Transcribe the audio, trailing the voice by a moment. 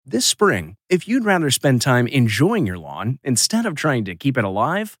This spring, if you'd rather spend time enjoying your lawn instead of trying to keep it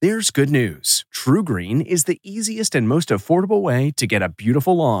alive, there's good news. TruGreen is the easiest and most affordable way to get a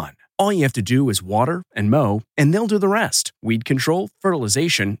beautiful lawn. All you have to do is water and mow, and they'll do the rest. Weed control,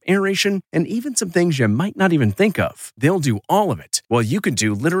 fertilization, aeration, and even some things you might not even think of. They'll do all of it, while you can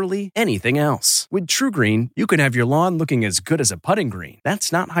do literally anything else. With TruGreen, you can have your lawn looking as good as a putting green.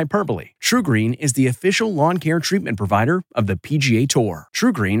 That's not hyperbole. TruGreen is the official lawn care treatment provider of the PGA Tour.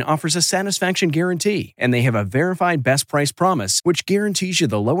 TruGreen offers a satisfaction guarantee, and they have a verified best price promise, which guarantees you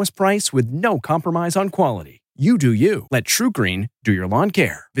the lowest price with no compromise on quality. You do you. Let TruGreen do your lawn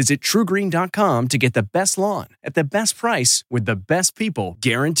care. Visit TruGreen.com to get the best lawn at the best price with the best people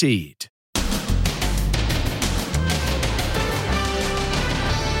guaranteed.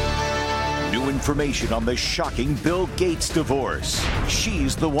 New information on the shocking Bill Gates divorce.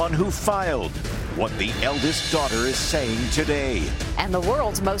 She's the one who filed. What the eldest daughter is saying today. And the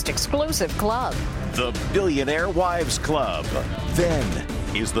world's most exclusive club. The Billionaire Wives Club. Then,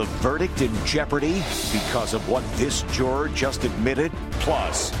 is the verdict in jeopardy because of what this juror just admitted?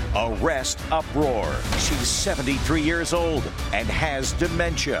 Plus, arrest uproar. She's 73 years old and has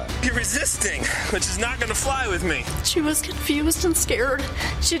dementia. You're resisting, which is not going to fly with me. She was confused and scared.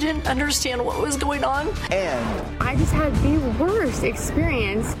 She didn't understand what was going on. And I just had the worst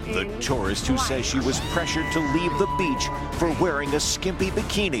experience. The tourist who says she was pressured to leave the beach for wearing a skimpy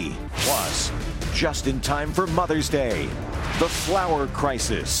bikini. Plus, just in time for Mother's Day, the flower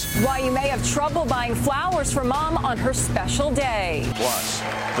crisis. Why you may have trouble buying flowers for mom on her special day. Plus,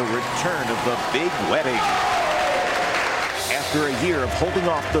 the return of the big wedding. After a year of holding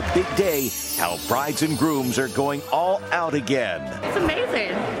off the big day, how brides and grooms are going all out again. It's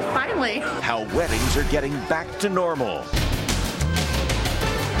amazing. Finally. How weddings are getting back to normal.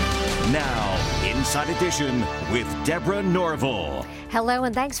 Now, Inside Edition with Deborah Norville. Hello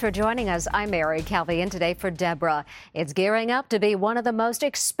and thanks for joining us. I'm Mary Calvi, and today for Deborah. It's gearing up to be one of the most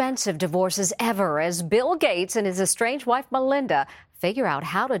expensive divorces ever as Bill Gates and his estranged wife Melinda figure out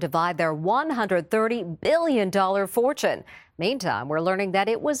how to divide their $130 billion fortune. Meantime, we're learning that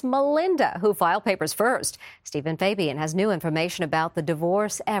it was Melinda who filed papers first. Stephen Fabian has new information about the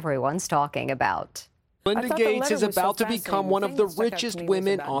divorce everyone's talking about. Melinda Gates is about to become one of the richest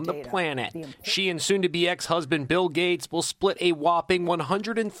women on the planet. She and soon-to-be ex-husband Bill Gates will split a whopping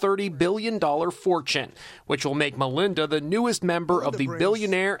 $130 billion fortune, which will make Melinda the newest member of the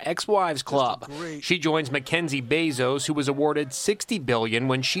Billionaire Ex-Wives Club. She joins Mackenzie Bezos, who was awarded $60 billion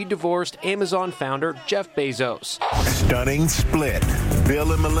when she divorced Amazon founder Jeff Bezos. Stunning split.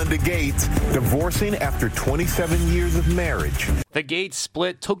 Bill and Melinda Gates divorcing after 27 years of marriage. The Gates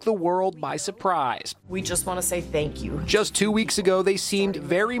split took the world by surprise. We just want to say thank you. Just 2 weeks ago, they seemed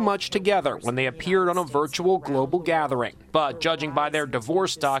very much together when they appeared on a virtual global gathering. But judging by their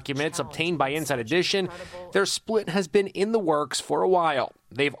divorce documents obtained by Inside Edition, their split has been in the works for a while.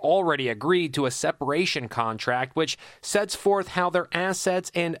 They've already agreed to a separation contract, which sets forth how their assets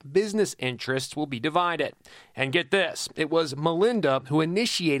and business interests will be divided. And get this, it was Melinda who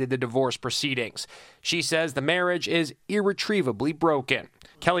initiated the divorce proceedings. She says the marriage is irretrievably broken.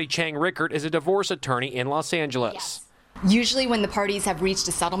 Kelly Chang Rickert is a divorce attorney in Los Angeles. Yes. Usually when the parties have reached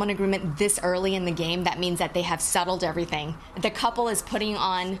a settlement agreement this early in the game, that means that they have settled everything. The couple is putting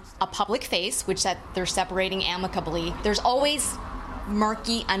on a public face, which that they're separating amicably. There's always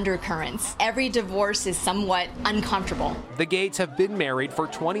murky undercurrents. Every divorce is somewhat uncomfortable. The Gates have been married for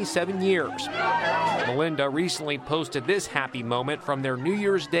 27 years. Melinda recently posted this happy moment from their New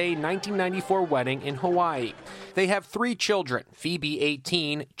Year's Day 1994 wedding in Hawaii. They have 3 children, Phoebe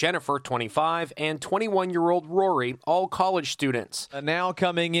 18, Jennifer 25, and 21-year-old Rory, all college students. And now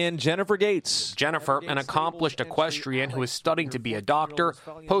coming in, Jennifer Gates. Jennifer, an accomplished equestrian who is studying to be a doctor,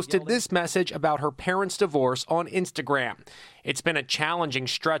 posted this message about her parents' divorce on Instagram. "It's been a challenging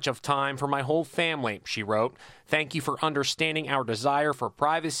stretch of time for my whole family," she wrote. "Thank you for understanding our desire for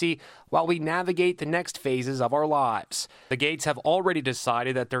privacy while we navigate the next phases of our lives." The Gates have already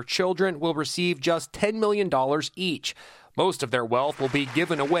decided that their children will receive just $10 million each. Most of their wealth will be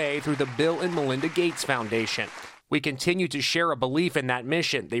given away through the Bill and Melinda Gates Foundation. "We continue to share a belief in that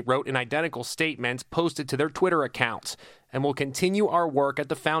mission," they wrote in identical statements posted to their Twitter accounts, "and will continue our work at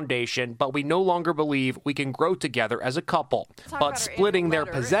the foundation, but we no longer believe we can grow together as a couple. But splitting their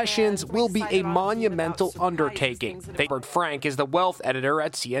possessions will be a monumental undertaking." Robert Frank is the wealth editor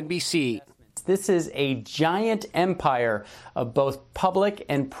at CNBC. This is a giant empire of both public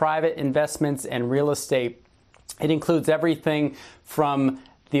and private investments and real estate. It includes everything from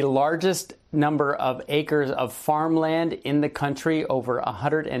the largest number of acres of farmland in the country, over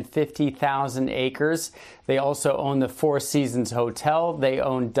 150,000 acres. They also own the Four Seasons Hotel. They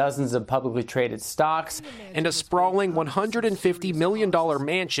own dozens of publicly traded stocks. And a sprawling $150 million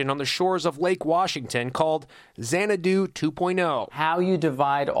mansion on the shores of Lake Washington called Xanadu 2.0. How you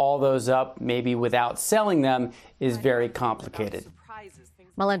divide all those up, maybe without selling them, is very complicated.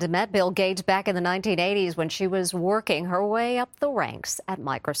 Melinda met Bill Gates back in the 1980s when she was working her way up the ranks at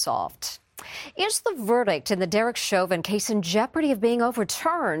Microsoft. Is the verdict in the Derek Chauvin case in jeopardy of being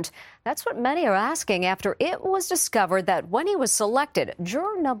overturned? That's what many are asking after it was discovered that when he was selected,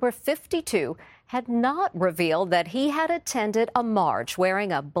 juror number 52 had not revealed that he had attended a march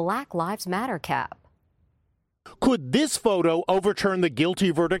wearing a Black Lives Matter cap. Could this photo overturn the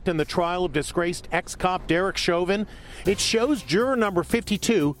guilty verdict in the trial of disgraced ex-cop Derek Chauvin? It shows juror number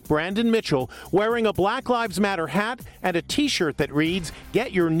 52, Brandon Mitchell, wearing a Black Lives Matter hat and a T-shirt that reads,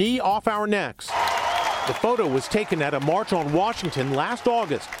 "Get your knee off our necks." The photo was taken at a march on Washington last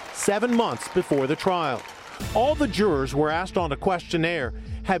August, 7 months before the trial. All the jurors were asked on a questionnaire,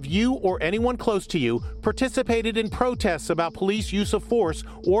 have you or anyone close to you participated in protests about police use of force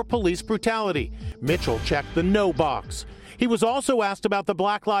or police brutality? Mitchell checked the no box. He was also asked about the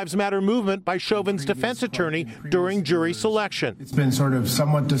Black Lives Matter movement by Chauvin's defense attorney during jury selection. It's been sort of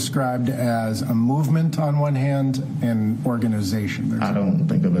somewhat described as a movement on one hand and organization. I don't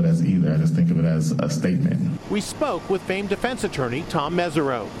think of it as either. I just think of it as a statement. We spoke with famed defense attorney Tom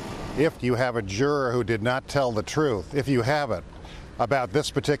Mesereau. If you have a juror who did not tell the truth, if you have it, about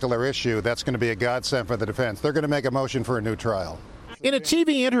this particular issue, that's going to be a godsend for the defense. They're going to make a motion for a new trial. In a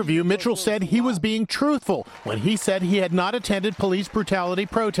TV interview, Mitchell said he was being truthful when he said he had not attended police brutality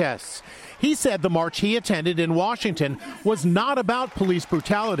protests. He said the march he attended in Washington was not about police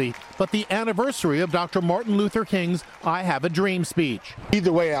brutality, but the anniversary of Dr. Martin Luther King's I Have a Dream speech.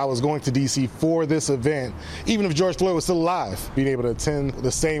 Either way, I was going to D.C. for this event. Even if George Floyd was still alive, being able to attend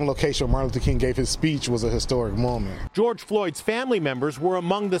the same location where Martin Luther King gave his speech was a historic moment. George Floyd's family members were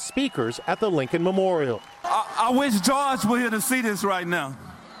among the speakers at the Lincoln Memorial. I wish George were here to see this right now.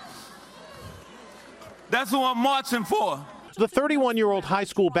 That's who I'm marching for. The 31-year-old high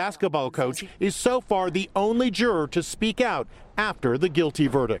school basketball coach is so far the only juror to speak out after the guilty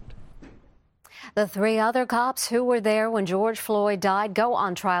verdict. The three other cops who were there when George Floyd died go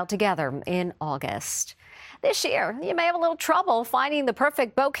on trial together in August. This year, you may have a little trouble finding the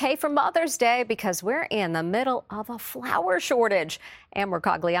perfect bouquet for Mother's Day because we're in the middle of a flower shortage. Amber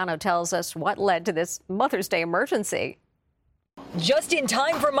Cogliano tells us what led to this Mother's Day emergency. Just in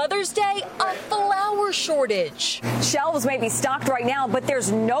time for Mother's Day, a flower shortage. Shelves may be stocked right now, but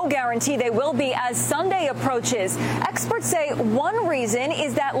there's no guarantee they will be as Sunday approaches. Experts say one reason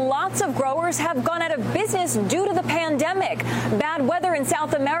is that lots of growers have gone out of business due to the pandemic. Bad weather in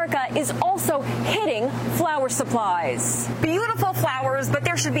South America is also hitting flower supplies. Beautiful flowers, but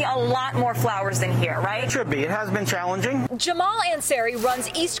there should be a lot more flowers than here, right? It should be. It has been challenging. Jamal Ansari runs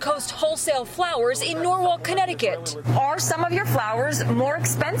East Coast Wholesale Flowers in Norwalk, Connecticut. Are some of your flowers more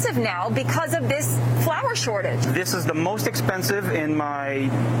expensive now because of this flower shortage? This is the most expensive in my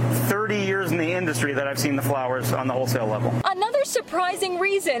 30 years in the industry that I've seen the flowers on the wholesale level. Another surprising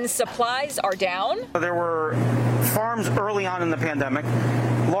reason supplies are down. There were farms early on in the pandemic,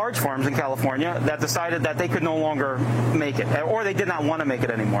 large farms in California, that decided that they could no longer make it, or they did not want to make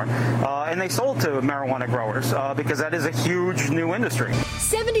it anymore. And they sold to marijuana growers because that is a huge new industry.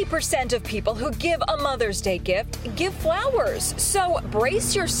 70% of people who give a Mother's Day gift give flowers. So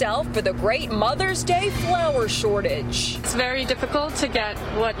brace yourself for the great Mother's Day flower shortage. It's very difficult to get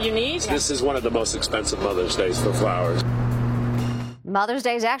what you need. This is one of the most expensive Mother's Days for flowers. Mother's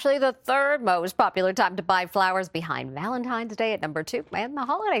Day is actually the third most popular time to buy flowers, behind Valentine's Day at number 2 and the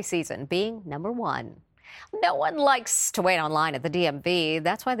holiday season being number 1. No one likes to wait online at the DMV.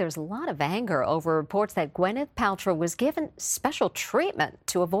 That's why there's a lot of anger over reports that Gwyneth Paltrow was given special treatment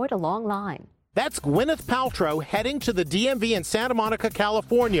to avoid a long line. That's Gwyneth Paltrow heading to the DMV in Santa Monica,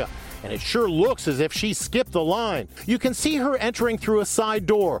 California. And it sure looks as if she skipped the line. You can see her entering through a side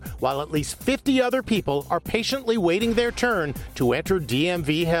door, while at least 50 other people are patiently waiting their turn to enter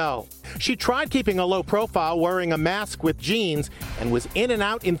DMV hell. She tried keeping a low profile wearing a mask with jeans and was in and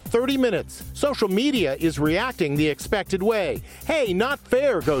out in 30 minutes. Social media is reacting the expected way. Hey, not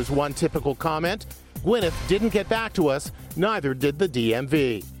fair, goes one typical comment. Gwyneth didn't get back to us, neither did the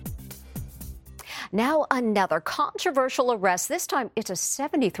DMV. Now another controversial arrest. This time it's a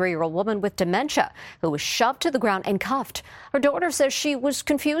 73-year-old woman with dementia who was shoved to the ground and cuffed. Her daughter says she was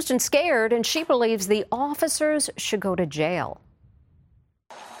confused and scared, and she believes the officers should go to jail.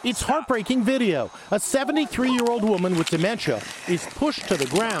 It's heartbreaking video. A 73-year-old woman with dementia is pushed to the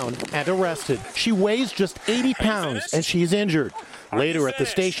ground and arrested. She weighs just 80 pounds and she's injured. Later at the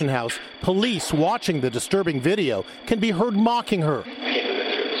station house, police watching the disturbing video can be heard mocking her.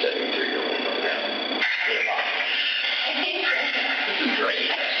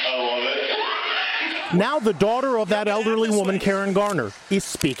 Now the daughter of that elderly woman, Karen Garner, is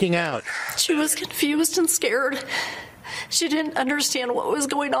speaking out. She was confused and scared. She didn't understand what was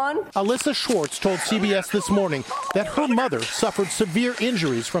going on. Alyssa Schwartz told CBS This Morning that her mother suffered severe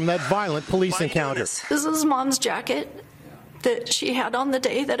injuries from that violent police encounter. This is Mom's jacket that she had on the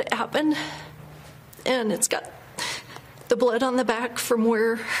day that it happened. And it's got the blood on the back from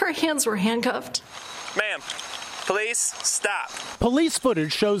where her hands were handcuffed. Ma'am, police, stop. Police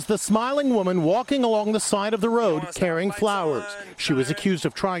footage shows the smiling woman walking along the side of the road carrying flowers. She was accused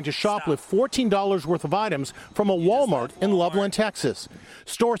of trying to shoplift $14 worth of items from a Walmart in Loveland, Texas.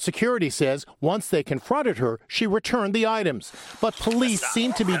 Store security says once they confronted her, she returned the items. But police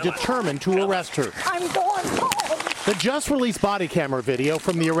seem to be determined to arrest her. I'm going home. The just-released body camera video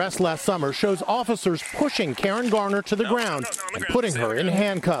from the arrest last summer shows officers pushing Karen Garner to the ground and putting her in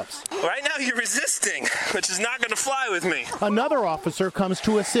handcuffs. Right now you're resisting, which is not going to fly with me. Another officer comes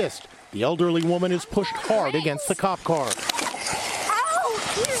to assist. The elderly woman is pushed hard against the cop car.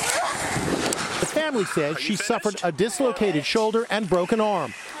 The family says she suffered a dislocated shoulder and broken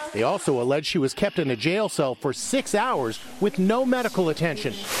arm. They also allege she was kept in a jail cell for 6 hours with no medical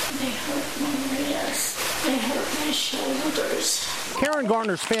attention. They hurt my wrists. They hurt my shoulders. Karen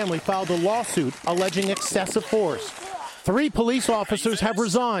Garner's family filed a lawsuit alleging excessive force. 3 police officers have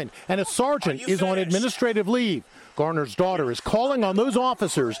resigned, and a sergeant is on administrative leave. Garner's daughter is calling on those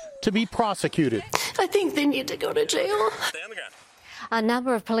officers to be prosecuted. I think they need to go to jail. A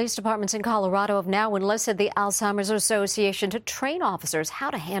number of police departments in Colorado have now enlisted the Alzheimer's Association to train officers how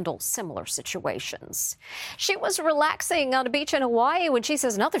to handle similar situations. She was relaxing on a beach in Hawaii when she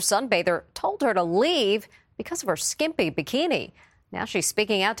says another sunbather told her to leave because of her skimpy bikini. Now she's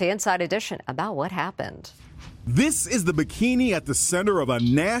speaking out to Inside Edition about what happened. This is the bikini at the center of a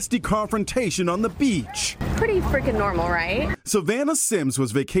nasty confrontation on the beach. Pretty freaking normal, right? Savannah Sims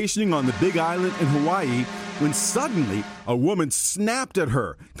was vacationing on the Big Island in Hawaii when suddenly a woman snapped at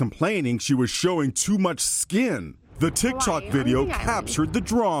her, complaining she was showing too much skin. The TikTok video captured the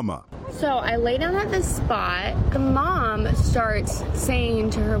drama. So I lay down at this spot. The mom starts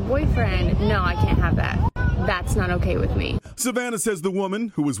saying to her boyfriend, "No, I can't have that. That's not okay with me." Savannah says the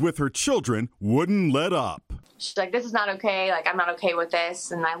woman, who was with her children, wouldn't let up. She's like, "This is not okay. Like, I'm not okay with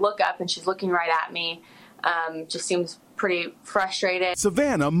this." And I look up and she's looking right at me. Just seems pretty frustrated.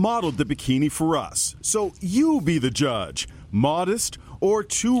 Savannah modeled the bikini for us, so you be the judge. Modest or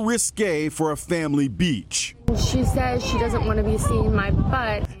too risque for a family beach? She says she doesn't want to be seeing my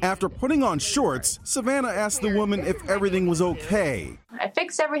butt. After putting on shorts, Savannah asked the woman if everything was okay. I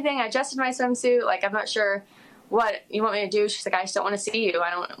fixed everything. I adjusted my swimsuit. Like, I'm not sure what you want me to do. She's like, "I just don't want to see you. I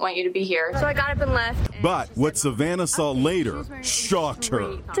don't want you to be here." So I got up and left. But what Savannah saw later shocked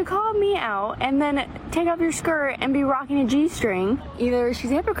her. To call me out and then take off your skirt and be rocking a G-string, either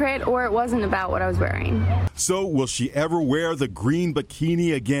she's a hypocrite or it wasn't about what I was wearing. So will she ever wear the green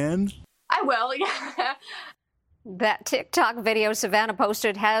bikini again? I will, yeah. That TikTok video Savannah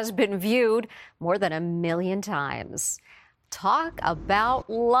posted has been viewed more than 1 million times. Talk about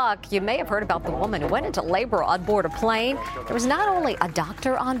luck. You may have heard about the woman who went into labor on board a plane. There was not only a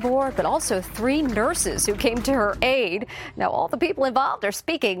doctor on board, but also 3 nurses who came to her aid. Now, all the people involved are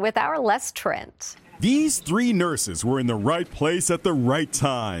speaking with our Les Trent. These 3 nurses were in the right place at the right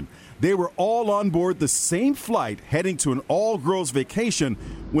time. They were all on board the same flight heading to an all-girls vacation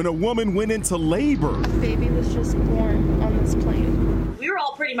when a woman went into labor. The baby was just born on this plane. We were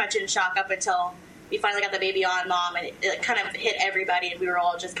all pretty much in shock up until we finally got the baby on Mom, and it kind of hit everybody, and we were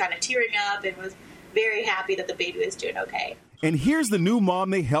all just kind of tearing up and was very happy that the baby was doing okay. And here's the new mom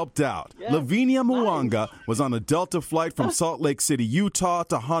they helped out. Lavinia Mwanga was on a Delta flight from Salt Lake City, Utah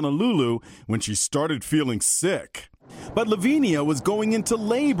to Honolulu when she started feeling sick. But Lavinia was going into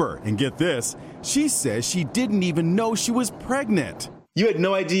labor, and get this, she says she didn't even know she was pregnant. You had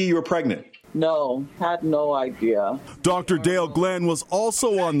no idea you were pregnant? No, had no idea. Dr. Dale Glenn was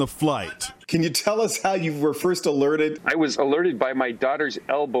also on the flight. Can you tell us how you were first alerted? I was alerted by my daughter's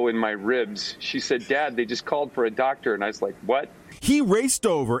elbow in my ribs. She said, "Dad, they just called for a doctor." And I was like, "What?" He raced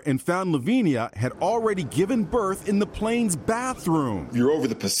over and found Lavinia had already given birth in the plane's bathroom. You're over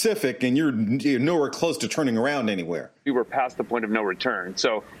the Pacific and you're nowhere close to turning around anywhere. We were past the point of no return.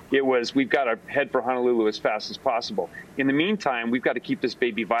 So it was, we've got to head for Honolulu as fast as possible. In the meantime, we've got to keep this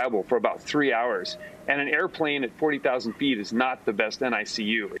baby viable for about 3 hours. And an airplane at 40,000 feet is not the best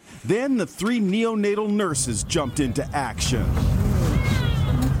NICU. Then the 3 neonatal nurses jumped into action.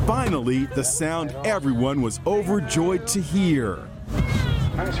 Finally, the sound everyone was overjoyed to hear.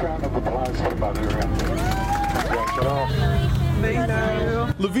 Nice round of applause for Mother.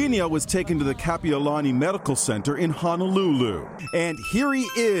 Lavinia was taken to the Kapiolani Medical Center in Honolulu. And here he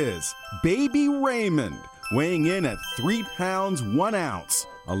is, baby Raymond, weighing in at 3 pounds 1 ounce,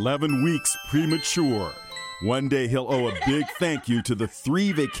 11 weeks premature. One day he'll owe a big thank you to the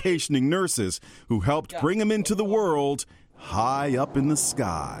 3 vacationing nurses who helped bring him into the world high up in the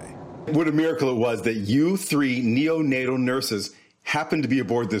sky. What a miracle it was that you 3 neonatal nurses happened to be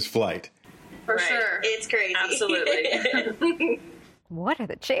aboard this flight. For sure. It's crazy. Absolutely. What are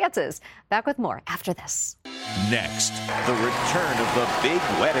the chances? Back with more after this. Next, the return of the big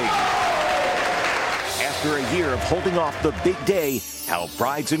wedding. After a year of holding off the big day, how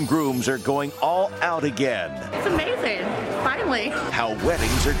brides and grooms are going all out again. It's amazing. Finally. How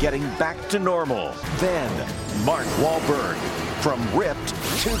weddings are getting back to normal. Then, Mark Wahlberg, from ripped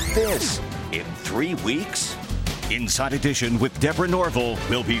to this in 3 weeks. Inside Edition with Deborah Norville.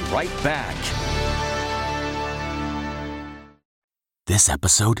 We'll be right back. This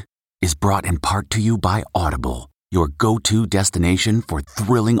episode is brought in part to you by Audible, your go-to destination for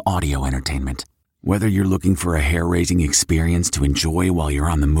thrilling audio entertainment. Whether you're looking for a hair-raising experience to enjoy while you're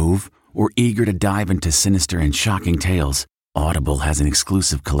on the move or eager to dive into sinister and shocking tales, Audible has an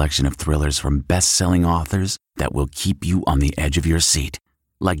exclusive collection of thrillers from best-selling authors that will keep you on the edge of your seat.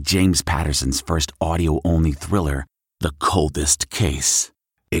 Like James Patterson's first audio-only thriller, The Coldest Case.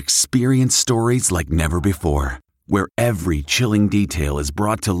 Experience stories like never before, where every chilling detail is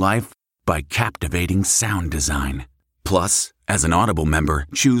brought to life by captivating sound design. Plus, as an Audible member,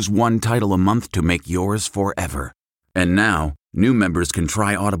 choose 1 title a month to make yours forever. And now, new members can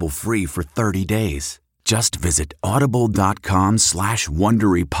try Audible free for 30 days. Just visit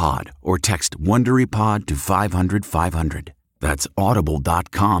audible.com/WonderyPod or text WonderyPod to 500-500. That's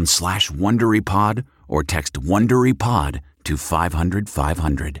audible.com/WonderyPod or text WonderyPod to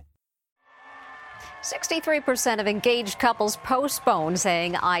 500-500. 63% of engaged couples postponed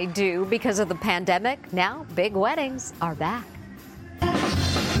saying I do because of the pandemic. Now, big weddings are back.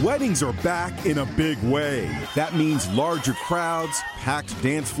 Weddings are back in a big way. That means larger crowds, packed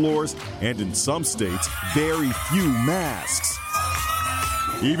dance floors, and in some states, very few masks.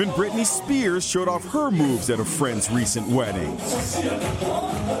 Even Britney Spears showed off her moves at a friend's recent wedding.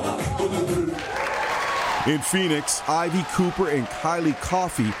 In Phoenix, Ivy Cooper and Kylie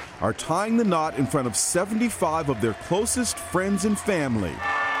Coffey are tying the knot in front of 75 of their closest friends and family.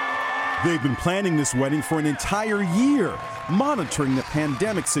 They've been planning this wedding for an entire year, monitoring the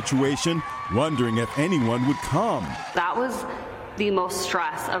pandemic situation, wondering if anyone would come. That was the most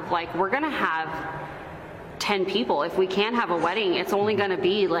stress of like, we're going to have 10 people. If we can't have a wedding, it's only going to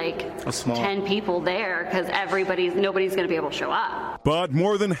be like 10 people there because nobody's going to be able to show up. But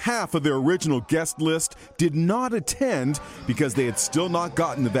more than half of their original guest list did not attend because they had still not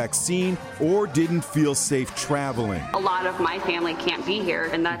gotten the vaccine or didn't feel safe traveling. A lot of my family can't be here,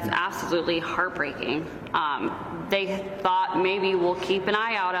 and that's absolutely heartbreaking. They thought maybe we'll keep an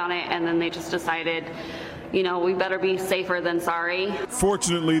eye out on it, and then they just decided, you know, we better be safer than sorry.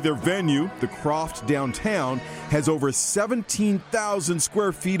 Fortunately, their venue, the Croft Downtown, has over 17,000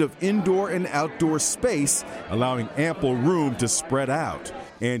 square feet of indoor and outdoor space, allowing ample room to spread out.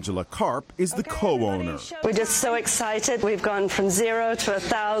 Angela Karp is the co-owner. We're just so excited. We've gone from 0 to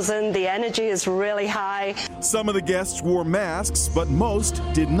 1,000. The energy is really high. Some of the guests wore masks, but most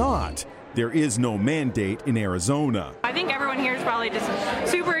did not. There is no mandate in Arizona. I think everyone here is probably just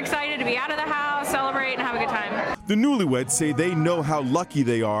super excited to be out of the house, celebrate, and have a good time. The newlyweds say they know how lucky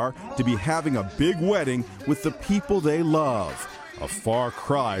they are to be having a big wedding with the people they love. A far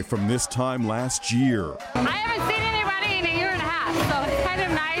cry from this time last year. I haven't seen anybody in a year and a half, so it's kind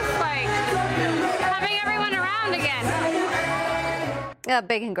of nice, like, having everyone around again. A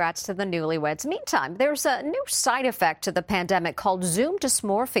big congrats to the newlyweds. Meantime, there's a new side effect to the pandemic called Zoom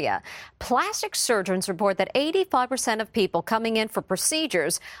dysmorphia. Plastic surgeons report that 85% of people coming in for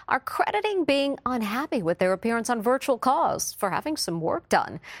procedures are crediting being unhappy with their appearance on virtual calls for having some work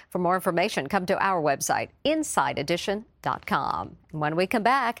done. For more information, come to our website, InsideEdition.com. When we come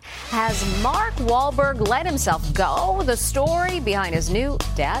back, has Mark Wahlberg let himself go? The story behind his new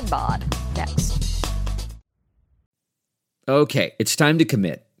dad bod. Next. Okay, it's time to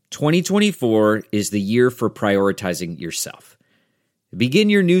commit. 2024 is the year for prioritizing yourself. Begin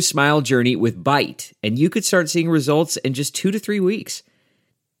your new smile journey with Byte, and you could start seeing results in just 2 to 3 weeks.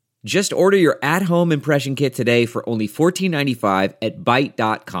 Just order your at-home impression kit today for only $14.95 at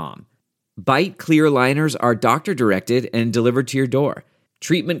Byte.com. Byte clear liners are doctor-directed and delivered to your door.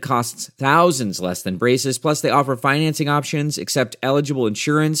 Treatment costs thousands less than braces, plus they offer financing options, accept eligible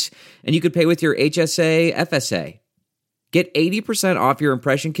insurance, and you could pay with your HSA, FSA. Get 80% off your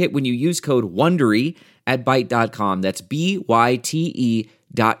impression kit when you use code WONDERY at Byte.com. That's BYTE.com.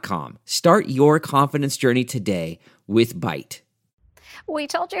 Start your confidence journey today with Byte. We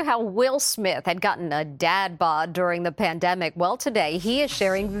told you how Will Smith had gotten a dad bod during the pandemic. Well, today he is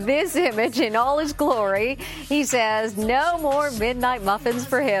sharing this image in all his glory. He says no more midnight muffins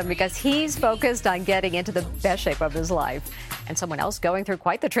for him because he's focused on getting into the best shape of his life. And someone else going through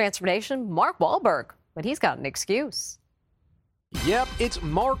quite the transformation, Mark Wahlberg. But he's got an excuse. Yep, it's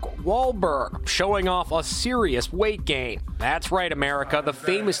Mark Wahlberg showing off a serious weight gain. That's right, America. The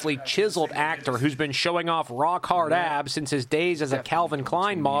famously chiseled actor who's been showing off rock-hard abs since his days as a Calvin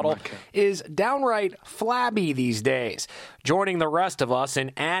Klein model is downright flabby these days, joining the rest of us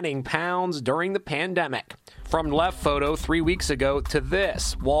in adding pounds during the pandemic. From Left Photo 3 weeks ago to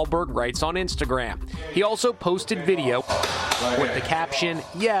this, Wahlberg writes on Instagram. He also posted video with the caption,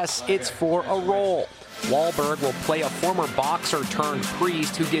 "Yes, it's for a role." Wahlberg will play a former boxer turned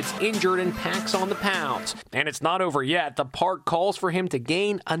priest who gets injured and packs on the pounds. And it's not over yet. The part calls for him to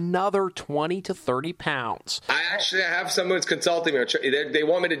gain another 20 to 30 pounds. I actually have someone who's consulting me. They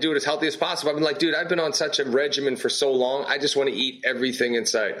want me to do it as healthy as possible. I've been like, dude, I've been on such a regimen for so long. I just want to eat everything in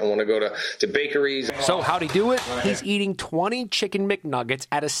sight. I want to go to bakeries. So how'd he do it? He's eating 20 chicken McNuggets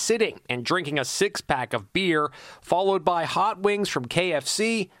at a sitting and drinking a 6-pack of beer, followed by hot wings from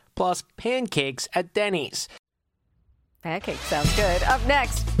KFC, plus pancakes at Denny's. Pancakes sounds good. Up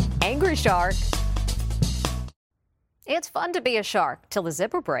next, angry shark. It's fun to be a shark till the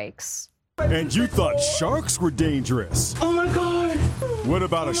zipper breaks. And you thought sharks were dangerous. Oh my God! What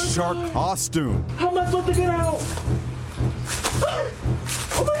about a shark costume? How am I supposed to get out?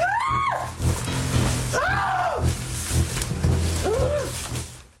 Oh my God!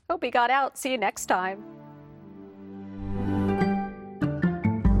 Hope he got out. See you next time.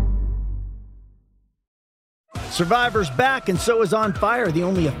 Survivor's back, and so is On Fire, the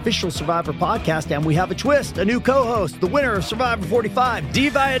only official Survivor podcast, and we have a twist, a new co-host, the winner of Survivor 45, Dee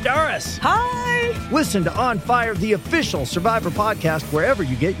Valladares. Hi! Listen to On Fire, the official Survivor podcast, wherever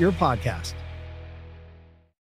you get your podcast.